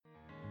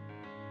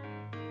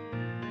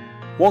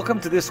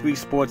Welcome to this week's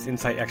Sports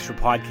Insight Extra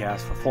podcast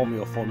for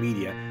Formula 4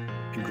 Media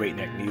in Great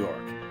Neck, New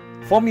York.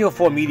 Formula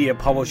 4 Media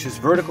publishes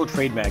vertical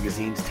trade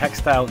magazines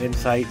Textile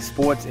Insight,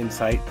 Sports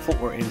Insight,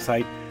 Footwear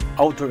Insight,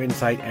 Outdoor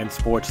Insight, and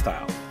Sports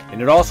Style.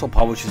 And it also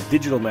publishes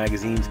digital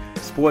magazines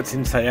Sports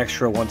Insight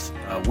Extra once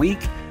a week,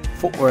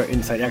 Footwear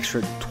Insight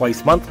Extra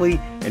twice monthly,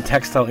 and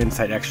Textile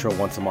Insight Extra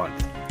once a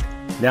month.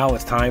 Now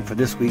it's time for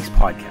this week's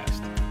podcast.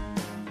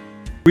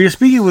 We are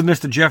speaking with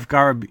Mr. Jeff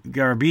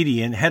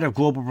Garabedian, Head of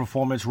Global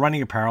Performance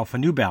Running Apparel for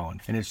New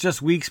Balance, and it's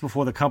just weeks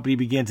before the company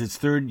begins its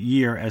third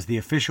year as the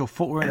official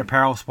footwear and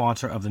apparel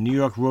sponsor of the New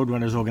York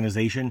Roadrunners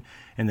organization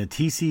and the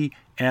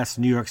TCS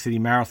New York City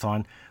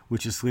Marathon,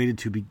 which is slated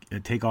to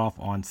take off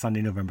on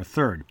Sunday, November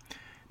 3rd.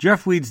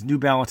 Jeff leads New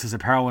Balance's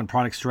apparel and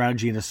product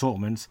strategy and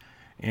assortments,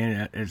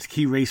 and its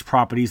key race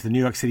properties, the New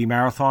York City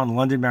Marathon,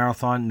 London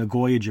Marathon,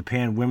 Nagoya,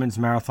 Japan Women's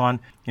Marathon,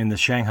 and the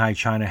Shanghai,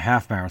 China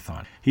Half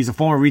Marathon. He's a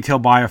former retail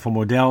buyer for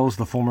Modell's,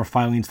 the former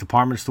Filene's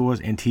department stores,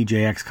 and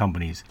TJX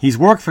companies. He's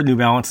worked for New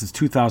Balance since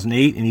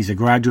 2008, and he's a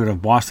graduate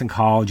of Boston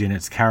College and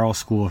its Carroll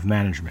School of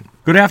Management.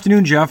 Good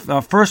afternoon, Jeff.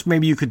 First,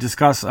 maybe you could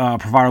discuss,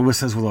 provide our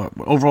listeners with an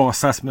overall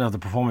assessment of the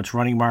performance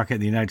running market in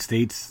the United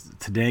States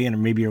today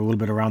and maybe a little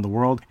bit around the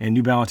world, and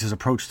New Balance's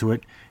approach to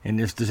it, and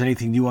if there's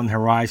anything new on the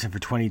horizon for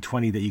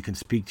 2020 that you can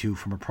speak to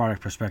from a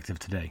product perspective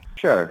today.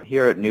 Sure.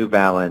 Here at New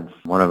Balance,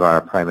 one of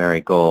our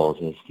primary goals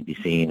is to be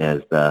seen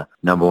as the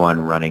number one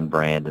running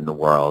brand in the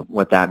world.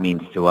 What that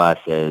means to us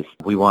is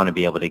we want to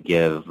be able to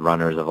give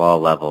runners of all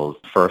levels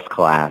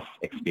first-class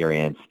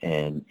experience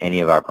in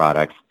any of our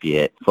products, be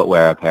it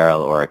footwear,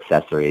 apparel, or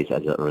accessories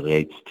as it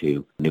relates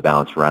to New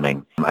Balance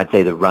running. I'd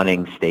say the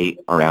running state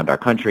around our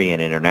country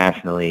and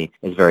internationally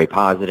is very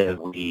positive.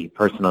 We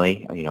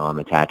personally, I'm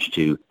attached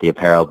to the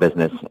apparel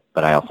business,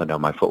 but I also know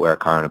my footwear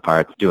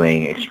counterparts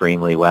doing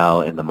extremely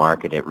well in the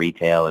market at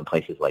retail in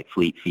places like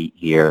Fleet Feet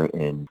here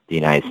in the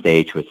United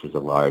States, which is a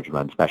large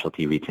run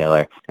specialty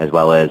retailer, as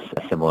well as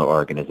similar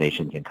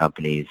organizations and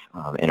companies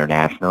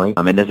internationally.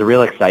 And there's a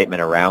real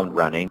excitement around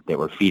running that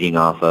we're feeding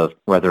off of,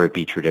 whether it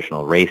be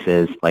traditional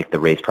races like the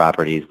race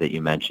properties that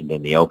you mentioned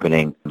in the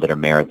opening that are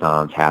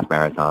marathons, half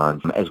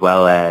marathons, as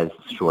well as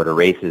shorter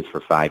races for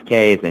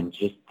 5Ks and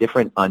just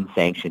different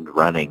unsanctioned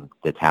running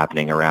that's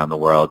happening around the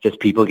world. Just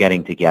people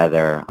getting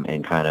together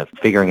and kind of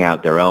figuring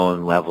out their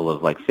own level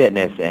of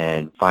fitness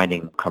and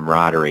finding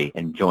camaraderie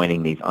and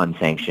joining these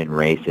unsanctioned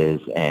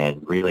races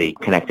and really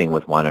connecting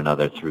with one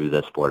another through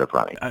the sport of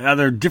running. Are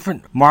there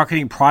different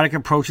marketing product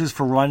approaches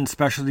for run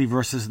specialty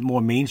versus more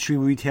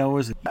mainstream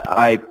retailers?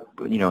 I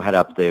head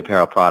up the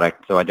apparel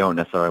product, so I don't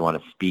necessarily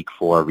want to speak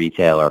for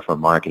retail or for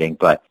marketing,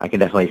 but I can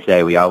definitely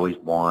say we always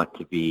want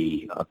to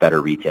be a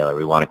better retailer.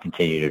 We want to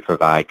continue to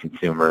provide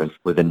consumers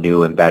with a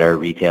new and better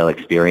retail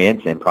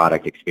experience and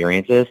product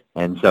experiences.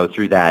 And so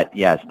through that,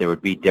 yes, there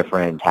would be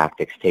different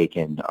tactics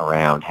taken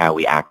around how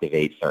we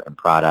activate certain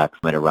products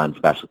in a run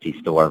specialty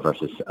store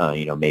versus,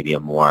 maybe a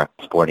more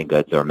sporting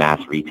goods or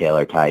mass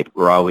retailer type.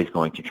 We're always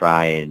going to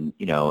try and,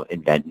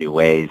 invent new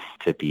ways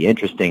to be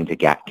interesting, to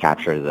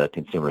capture the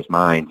consumer's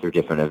mind through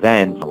different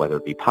events, whether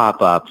it be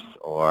pop-ups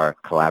or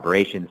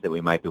collaborations that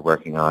we might be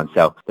working on.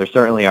 So there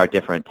certainly are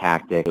different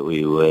tactics that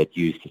we would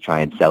use to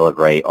try and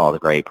celebrate all the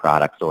great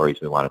product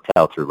stories we want to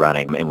tell through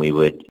running, and we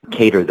would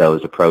cater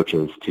those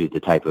approaches to the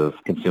type of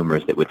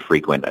consumers that would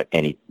frequent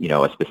any,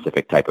 a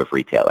specific type of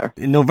retailer.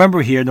 In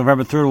November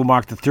 3rd will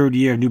mark the third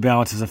year of New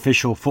Balance's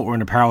official footwear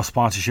and apparel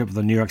sponsorship of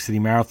the New York City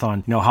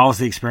Marathon. How's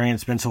the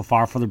experience been so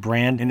far for the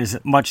brand, and is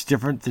it much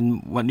different than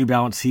what New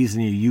Balance sees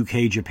in the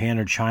UK, Japan,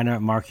 or China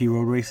marquee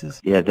road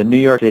races? Yeah, the New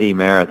York City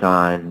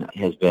Marathon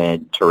has been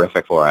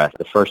terrific for us.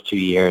 The first 2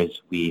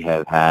 years, we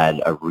have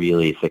had a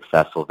really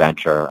successful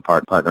venture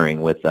partnering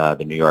with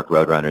the New York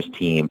Roadrunners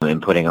team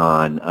and putting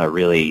on a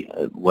really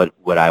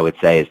what I would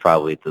say is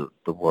probably the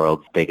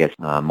world's biggest,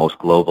 most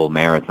global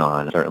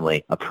marathon,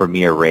 certainly a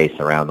premier race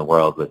around the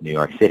world with New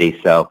York City.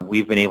 So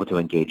we've been able to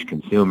engage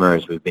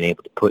consumers. We've been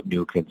able to put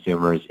new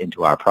consumers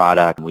into our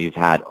product. We've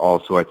had all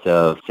sorts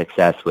of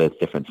success with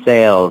different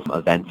sales,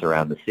 events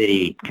around the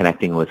city,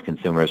 connecting with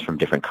consumers from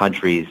different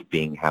countries,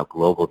 being how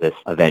global this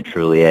event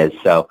truly is.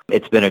 So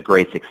it's been a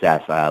great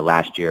success.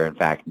 Last year, in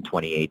fact, in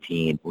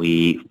 2018,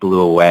 we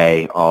blew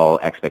away all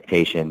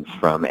expectations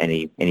from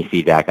any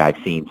feedback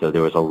I've seen. So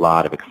there was a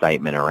lot of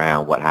excitement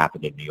around what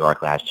happened in New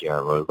York last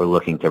year. We're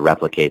looking to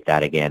replicate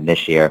that again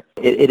this year.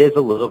 It is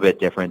a little bit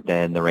different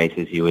than the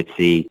races you would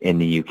see in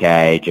the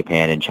UK,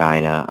 Japan, and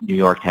China. New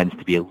York tends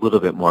to be a little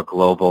bit more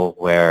global,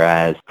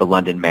 whereas the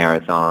London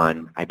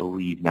Marathon, I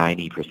believe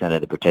 90%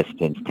 of the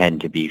participants tend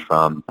to be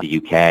from the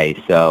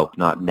UK. So it's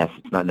not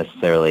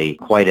necessarily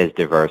quite as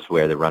diverse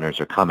where the runners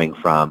are coming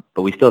from,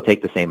 but we still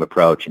take the same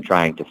approach in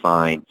trying to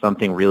find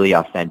something really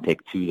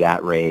authentic to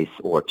that race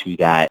or to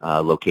that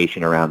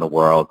location around the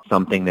world,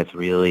 something that's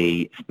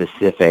really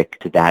specific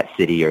to that that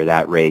city or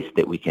that race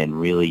that we can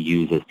really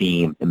use as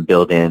theme and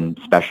build in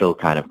special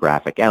kind of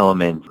graphic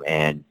elements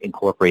and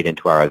incorporate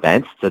into our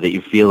events so that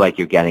you feel like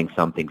you're getting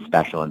something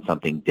special and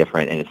something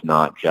different, and it's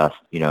not just,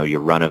 your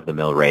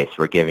run-of-the-mill race.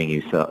 We're giving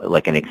you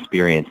like an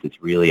experience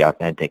that's really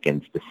authentic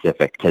and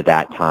specific to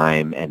that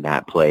time and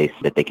that place,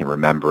 that they can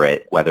remember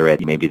it, whether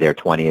it's maybe their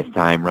 20th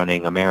time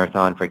running a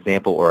marathon, for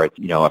example, or it's,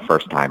 a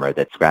first-timer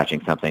that's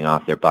scratching something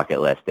off their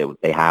bucket list.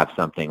 They have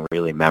something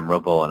really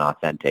memorable and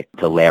authentic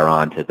to layer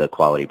on to the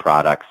quality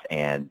products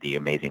and the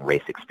amazing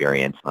race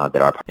experience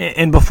that our...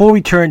 And before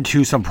we turn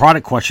to some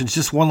product questions,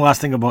 just one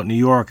last thing about New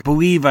York. I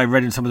believe I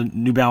read in some of the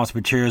New Balance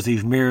materials that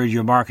you've mirrored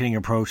your marketing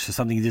approach to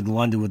something you did in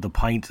London with the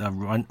pint,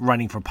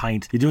 running for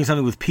pints. You're doing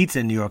something with pizza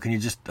in New York. Can you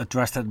just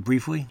address that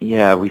briefly?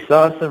 Yeah, we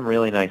saw some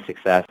really nice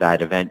success at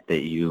that event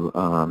that you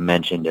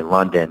mentioned in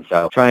London.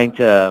 So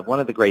one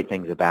of the great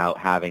things about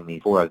having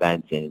these 4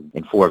 events in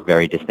 4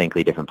 very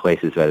distinctly different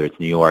places, whether it's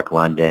New York,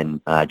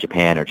 London,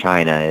 Japan, or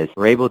China, is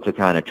we're able to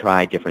kind of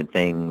try different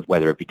things,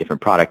 whether it be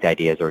different product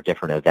ideas or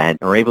different events,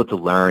 and we're able to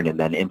learn and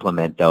then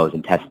implement those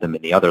and test them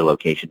in the other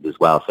locations as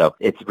well. So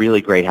it's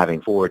really great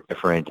having 4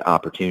 different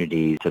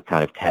opportunities to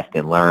kind of test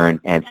and learn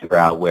and figure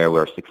out where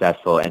we're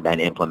successful and then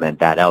implement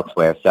that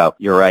elsewhere. So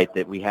you're right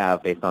that we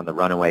have, based on the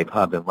Runaway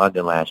Pub in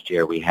London last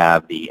year, we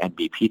have the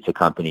NB Pizza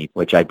Company,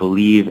 which I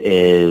believe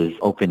is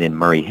open in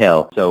Murray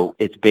Hill. So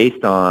it's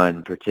based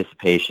on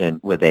participation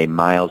with a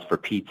Miles for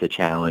Pizza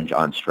challenge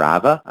on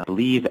Strava. I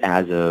believe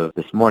as of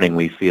this morning,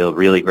 we feel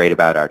really great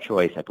about our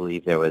choice. I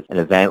believe there was an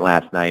event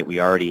last night. We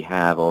already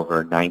have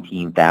over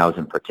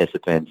 19,000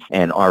 participants,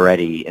 and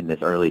already in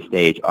this early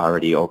stage,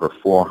 already over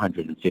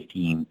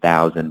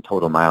 415,000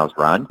 total miles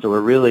run. So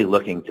we're really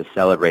looking to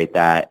celebrate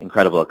that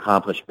incredible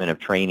accomplishment of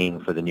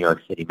training for the New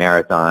York City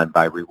Marathon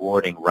by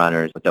rewarding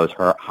runners with those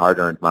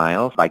hard-earned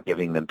miles, by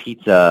giving them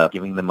pizza,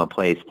 giving them a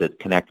place to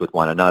connect with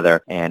one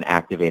another, and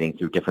activating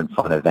through different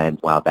fun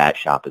events while that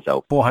shop is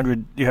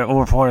open.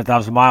 Over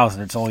 400,000 miles,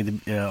 and it's only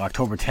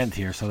October 10th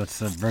here, so that's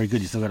very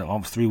good. You still got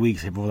almost 3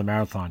 weeks before the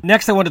marathon.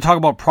 Next, I want to talk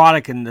about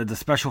product and the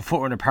special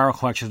footwear and apparel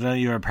collections. I know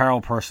you're an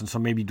apparel person, so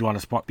maybe you do want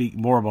to speak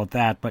more about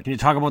that, but can you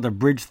talk about the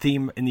bridge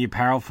theme in the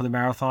apparel for the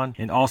marathon,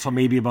 and also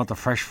maybe about the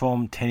Fresh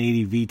Foam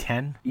 1080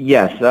 V10?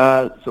 Yes,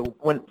 so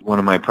one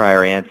of my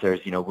prior answers,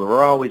 we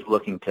were always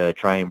looking to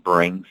try and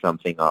bring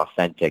something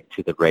authentic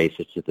to the race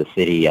or to the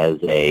city as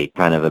a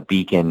kind of a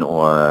beacon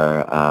or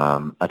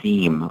a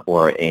theme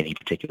for any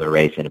particular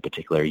race in a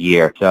particular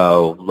year.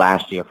 So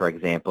last year, for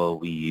example,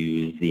 we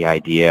used the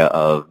idea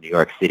of New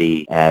York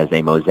City as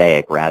a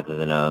mosaic rather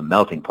than a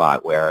melting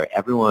pot, where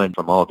everyone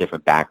from all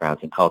different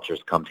backgrounds and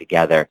cultures come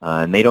together,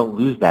 and they don't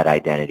lose that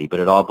identity, but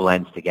it all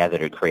blends together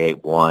to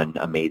create one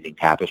amazing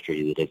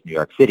tapestry that is New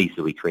York City.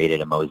 So we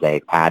created a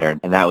mosaic pattern,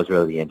 and that was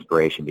really the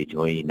inspiration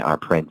between our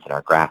prints and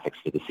our graphics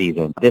for the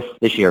season.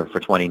 This year, for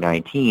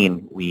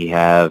 2019, we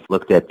have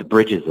looked at the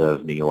bridges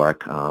of New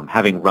York.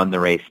 Having run the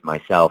race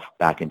myself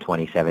back in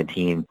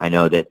 2017, I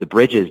know that the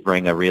bridges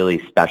bring a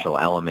really special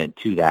element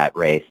to that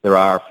race. There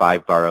are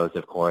 5 boroughs,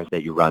 of course,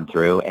 that you run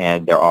through,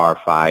 and there are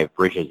 5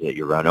 bridges that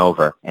you run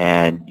over.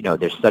 And,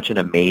 there's such an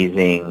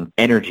amazing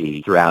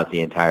energy throughout the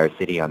entire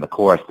city on the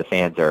course. The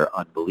fans are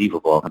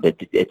unbelievable.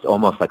 It's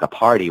almost like a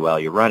party while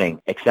you're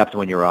running, except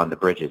when you're on the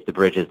bridges. The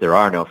bridges, there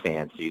are no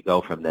fans, so you go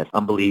from this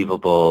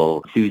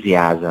unbelievable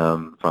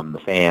enthusiasm from the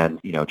fans,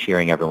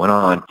 cheering everyone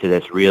on, to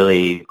this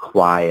really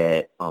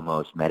quiet,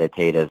 almost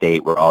meditative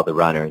state where all the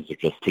runners are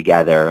just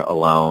together,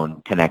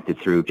 alone, connected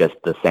through just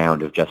the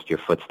sound of just your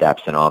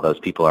footsteps and all those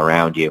people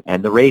around you.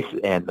 And the race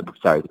and the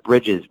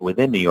bridges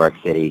within New York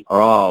City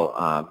are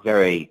all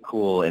very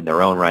cool in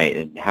their own right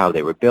and how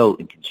they were built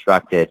and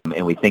constructed.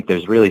 And we think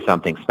there's really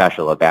something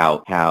special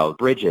about how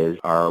bridges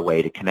are a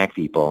way to connect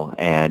people,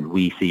 and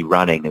we see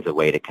running as a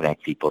way to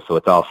connect people. So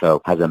it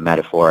also has a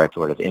metaphoric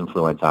sort of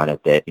influence on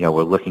it that,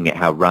 we're looking at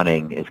how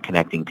running is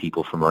connecting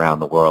people from around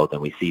the world,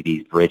 and we see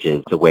these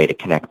bridges as a way to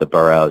connect the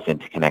boroughs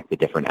and to connect the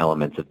different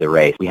elements of the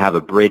race. We have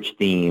a bridge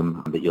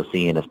theme that you'll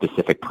see in a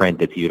specific print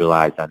that's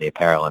utilized on the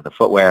apparel and the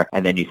footwear,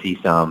 and then you see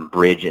some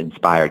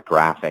bridge-inspired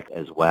graphic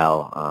as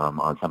well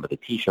on some of the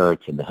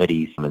T-shirts and the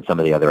hoodies and some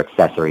of the other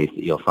accessories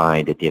that you'll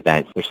find at the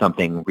events. There's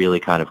something really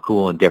kind of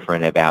cool and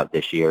different about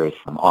this year's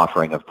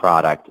offering of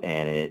product,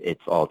 and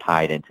it's all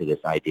tied into this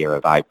idea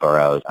of 5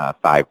 boroughs,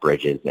 5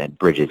 bridges, and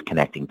bridges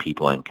connecting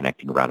people and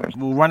connecting runners.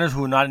 Will runners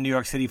who are not in New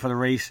York City for the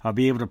race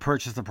be able to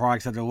purchase the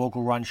products at their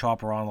local run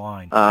shop or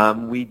online?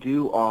 We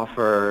do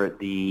offer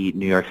the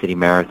New York City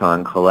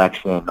Marathon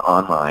collection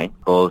online.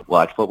 Both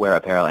watch, footwear,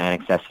 apparel,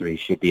 and accessories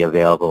should be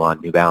available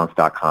on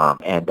NewBalance.com.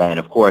 And then,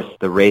 of course,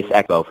 the Race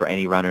Expo for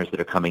any runners that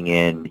are coming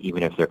in,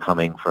 even if they're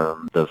coming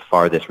from the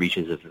farthest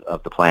reaches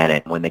of the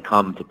planet. When they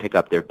come to pick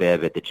up their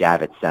bib at the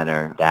Javits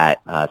Center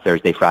that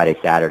Thursday, Friday,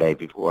 Saturday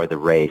before the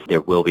race,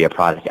 there will be a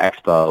product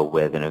expo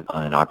with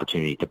an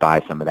opportunity to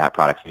buy some of that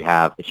product. So you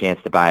have the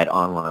chance to buy it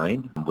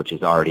online, which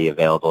is already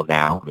available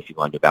now if you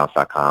go on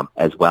NewBalance.com,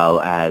 as well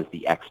as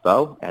the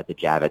expo at the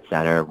Javits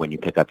Center when you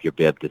pick up your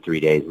bib the 3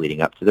 days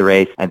leading up to the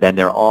race. And then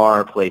there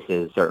are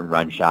places, certain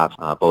run shops,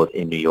 both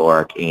in New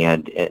York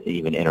and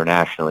even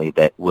internationally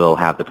that will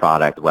have the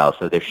product well.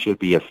 So there should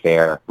be a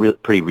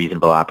pretty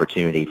reasonable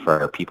opportunity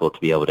for people to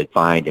be able to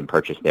find and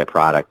purchase their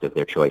product of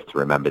their choice to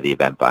remember the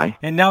event by.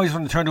 And now he's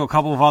going to turn to a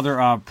couple of other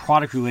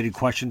product-related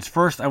questions.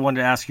 First, I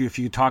wanted to ask you if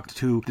you talk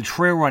to the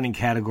trail running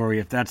category,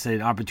 if that's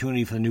an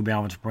opportunity for the New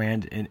Balance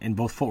brand in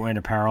both footwear and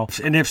apparel.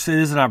 And if it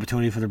is an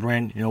opportunity for the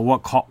brand,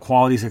 what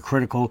qualities are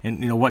critical,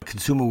 and what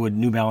consumer would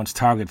New Balance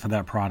target for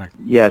that product?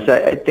 Yes,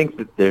 I think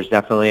that there's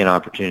definitely an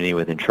opportunity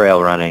within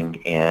trail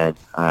running, and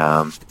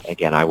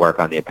again, I work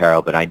on the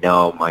apparel, but I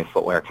know my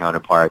footwear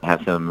counterparts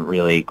have some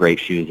really great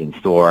shoes in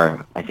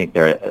store. I think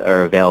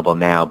they're available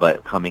now,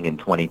 but coming in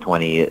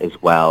 2020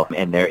 as well.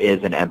 And there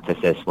is an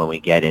emphasis when we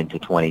get into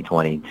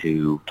 2020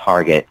 to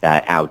target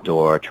that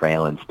outdoor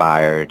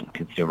trail-inspired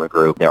consumer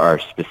group. There are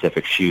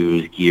specific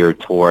shoes geared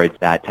towards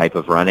that type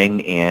of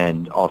running,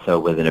 and also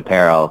within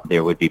apparel,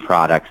 there would be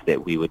products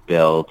that we would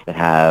build that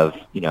have,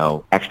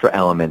 extra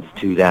elements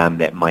to them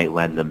that might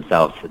lend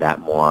themselves to that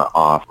more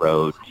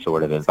off-road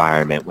sort of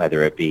environment,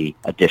 whether it be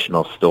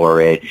additional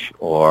storage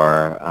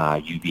or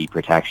UV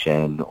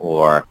protection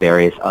or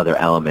various other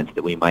elements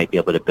that we might be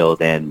able to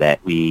build in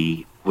that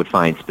we would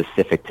find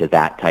specific to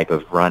that type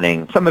of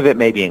running. Some of it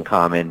may be in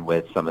common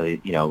with some of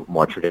the,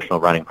 more traditional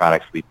running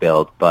products we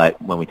build,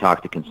 but when we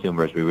talk to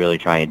consumers, we really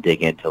try and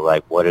dig into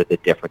what are the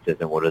differences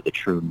and what are the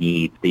true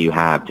needs that you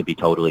have to be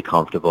totally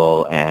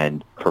comfortable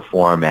and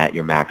perform at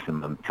your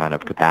maximum kind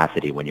of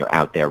capacity when you're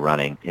out there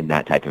running in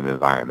that type of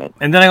environment.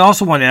 And then I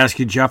also want to ask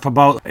you, Jeff,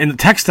 about in the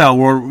textile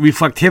world,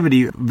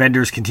 reflectivity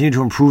vendors continue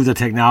to improve the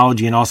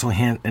technology and also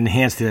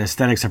enhance the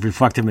aesthetics of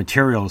reflective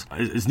materials.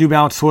 Is New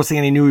Balance sourcing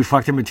any new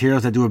reflective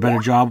materials that do a better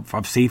job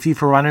of safety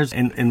for runners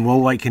in low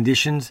light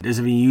conditions? Is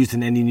it being used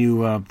in any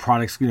new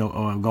products,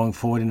 going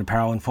forward in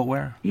apparel and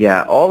footwear?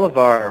 Yeah, all of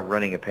our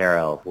running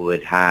apparel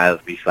would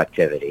have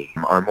reflectivity.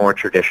 Our more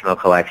traditional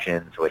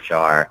collections, which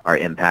are our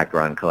Impact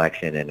Run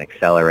collection and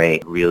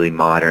Accelerate, really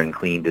modern,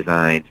 clean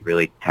designs,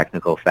 really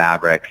technical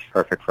fabrics,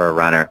 perfect for a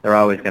runner. They're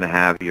always going to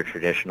have your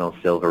traditional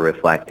silver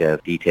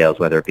reflective details,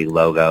 whether it be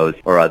logos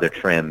or other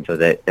trims, so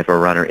that if a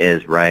runner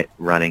is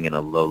running in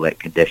a low lit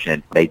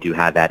condition, they do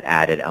have that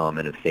added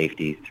element of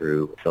safety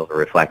through silver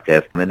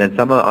reflective. And then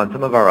on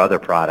some of our other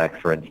products,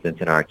 for instance,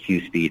 in our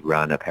Q-Speed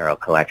Run apparel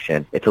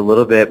collection, it's a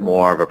little bit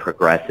more of a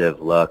progressive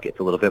look. It's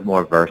a little bit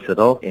more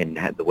versatile in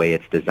the way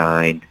it's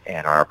designed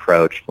and our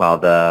approach. While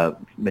the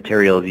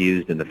materials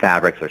used and the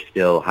fabrics are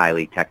still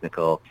highly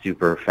technical,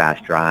 super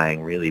fast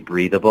drying, really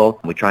breathable,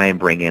 we try and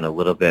bring in a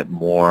little bit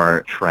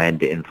more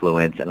trend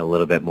influence and a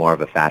little bit more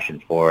of a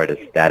fashion-forward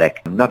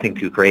aesthetic. Nothing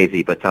too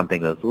crazy, but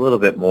something that's a little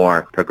bit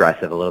more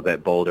progressive, a little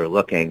bit bolder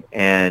looking.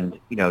 And,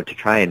 to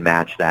try and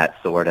match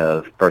that sort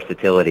of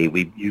versatility,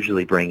 we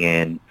usually bring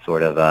in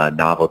sort of a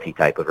novelty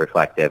type of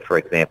reflective. For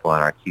example,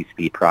 on our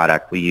Q-Speed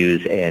product, we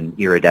use an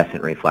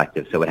iridescent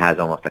reflective, so it has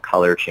almost a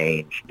color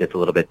change that's a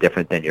little bit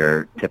different than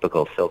your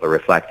typical silver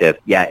reflective.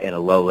 Yet in a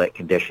low-lit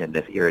condition,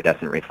 this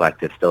iridescent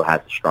reflective still has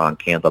strong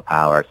candle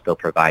power, still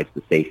provides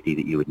the safety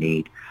that you would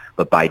need,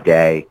 but by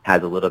day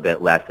has a little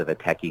bit less of a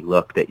techie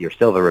look that your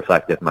silver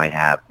reflective might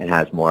have, and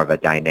has more of a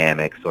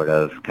dynamic sort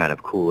of kind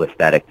of cool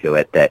aesthetic to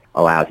it that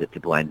allows it to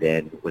blend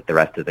in with the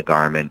rest of the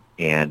garment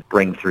and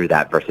bring through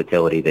that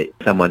versatility that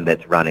someone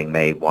that's running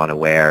may want to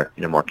wear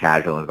in a more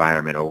casual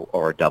environment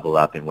or double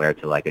up and wear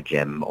to like a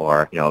gym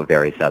or,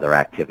 various other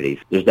activities.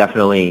 There's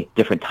definitely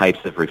different types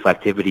of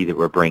reflectivity that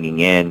we're bringing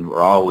in.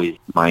 We're always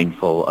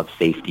mindful of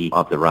safety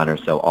of the runner,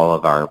 so all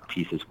of our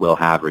pieces will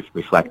have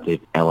reflective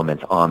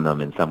elements on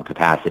them in some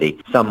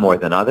capacity. Some more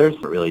than others.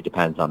 It really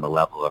depends on the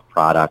level of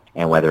product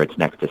and whether it's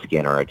next to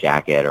skin or a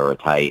jacket or a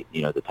tight,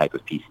 the type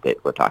of piece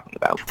that we're talking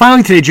about.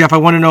 Finally today, Jeff, I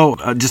want to know,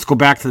 just go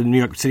back to the New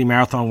York City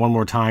Marathon one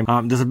more time.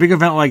 Does a big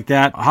event like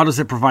that, how does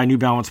it provide New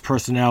Balance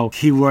personnel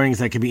key learnings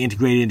that can be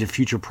integrated into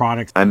future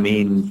products?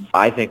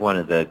 I think one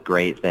of the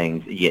great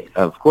things,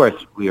 of course,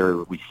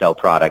 we sell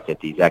product at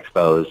these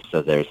expos,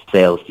 so there's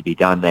sales to be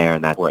done there,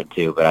 and that's important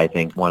too. But I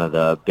think one of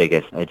the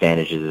biggest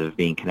advantages of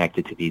being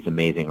connected to these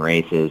amazing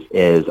races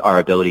is our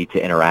ability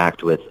to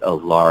interact with a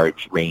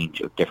large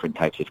range of different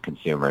types of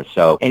consumers.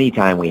 So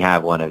anytime we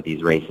have one of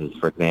these races,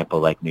 for example,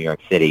 like New York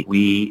City,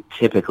 we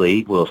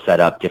typically will set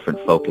up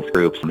different focus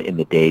groups in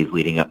the days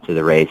leading up to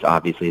the race.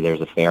 Obviously,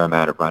 there's a fair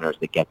amount of runners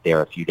that get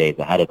there a few days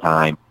ahead of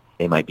time.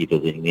 They might be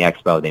visiting the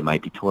expo. They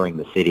might be touring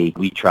the city.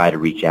 We try to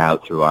reach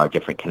out through our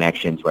different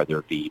connections, whether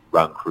it be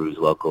run crews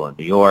local in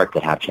New York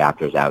that have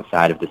chapters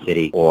outside of the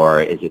city,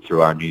 or is it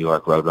through our New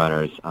York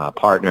Roadrunners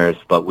partners.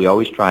 But we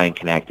always try and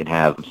connect and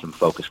have some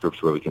focus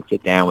groups where we can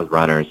sit down with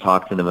runners,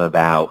 talk to them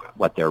about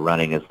what their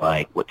running is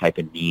like, what type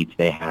of needs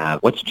they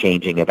have, what's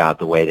changing about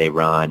the way they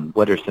run,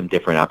 what are some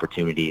different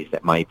opportunities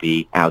that might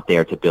be out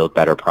there to build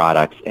better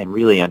products, and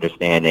really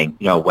understanding,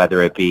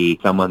 whether it be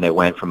someone that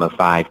went from a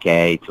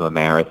 5K to a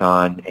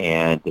marathon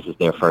and this is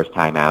their first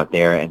time out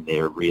there and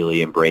they're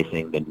really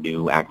embracing the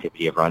new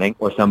activity of running,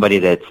 or somebody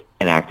that's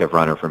an active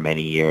runner for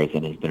many years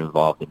and has been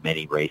involved in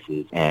many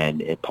races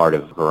and is part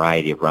of a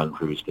variety of run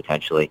crews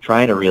potentially,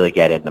 trying to really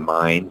get in the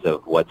minds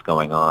of what's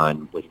going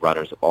on with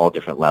runners of all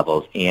different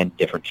levels and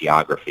different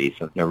geographies.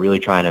 So, really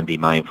trying to be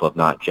mindful of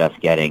not just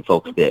getting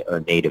folks that are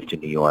native to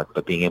New York,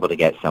 but being able to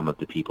get some of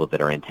the people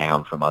that are in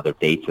town from other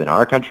states in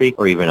our country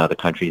or even other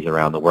countries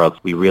around the world.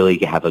 We really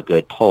have a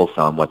good pulse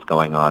on what's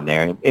going on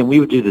there. And we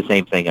would do the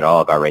same thing at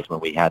all of our races. When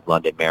we had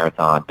London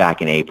Marathon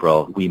back in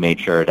April, we made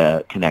sure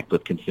to connect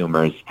with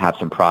consumers, have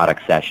some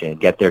product session,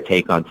 get their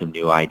take on some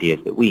new ideas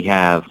that we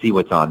have, see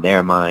what's on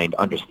their mind,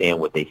 understand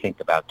what they think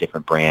about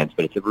different brands.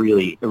 But it's a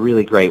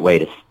really great way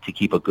to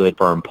keep a good,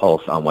 firm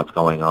pulse on what's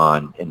going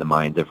on in the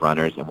minds of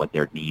runners and what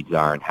their needs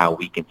are and how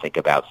we can think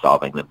about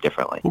solving them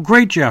differently. Well,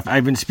 great, Jeff.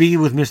 I've been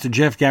speaking with Mr.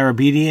 Jeff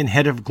Garabedian,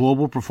 head of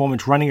global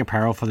performance running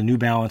apparel for the New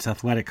Balance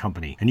Athletic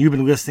Company. And you've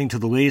been listening to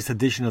the latest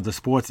edition of the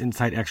Sports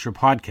Insight Extra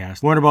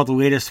podcast. Learn about the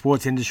latest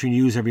sports industry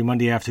news every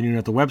Monday afternoon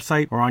at the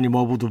website or on your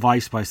mobile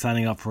device by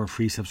signing up for a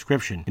free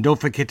subscription. And don't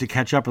forget to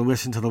catch up and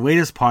listen to the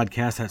latest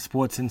podcast at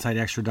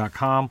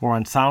sportsinsightextra.com or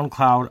on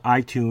SoundCloud,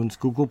 iTunes,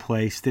 Google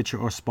Play, Stitcher,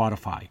 or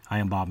Spotify. I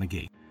am Bob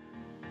McGee.